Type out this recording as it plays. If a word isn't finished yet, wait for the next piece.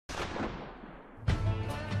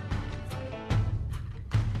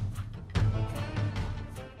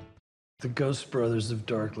The Ghost Brothers of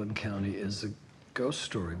Darkland County is a ghost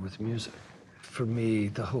story with music. For me,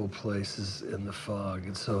 the whole place is in the fog,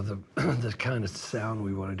 and so the the kind of sound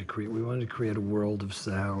we wanted to create a world of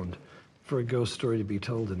sound for a ghost story to be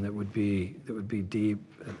told, and that would be deep,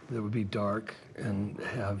 that would be dark, and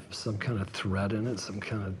have some kind of threat in it, some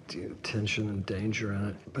kind of tension and danger in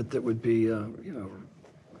it, but that would be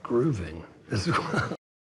grooving as well.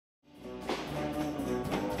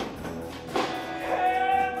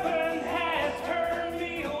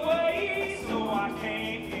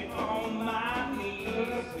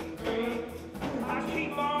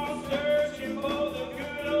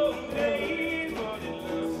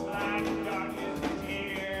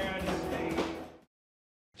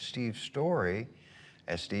 Steve's story,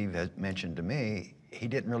 as Steve has mentioned to me, he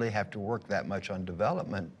didn't really have to work that much on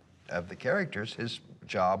development of the characters. His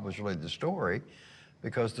job was really the story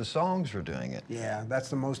because the songs were doing it. Yeah, that's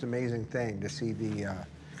the most amazing thing, to see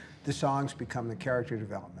the songs become the character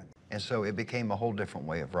development. And so it became a whole different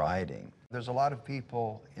way of writing. There's a lot of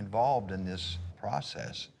people involved in this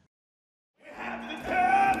process.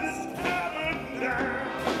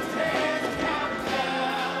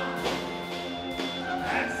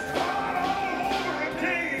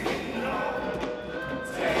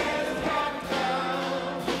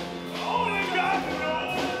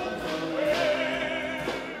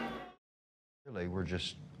 Really, we're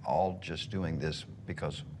all just doing this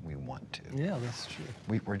because we want to. Yeah, that's true.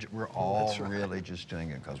 We're all really just doing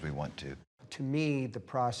it because we want to. To me, the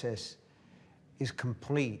process is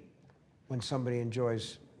complete when somebody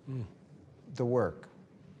enjoys the work.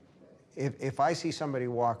 If I see somebody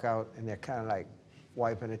walk out and they're kind of like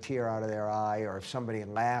wiping a tear out of their eye, or if somebody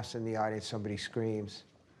laughs in the audience, somebody screams,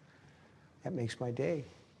 that makes my day.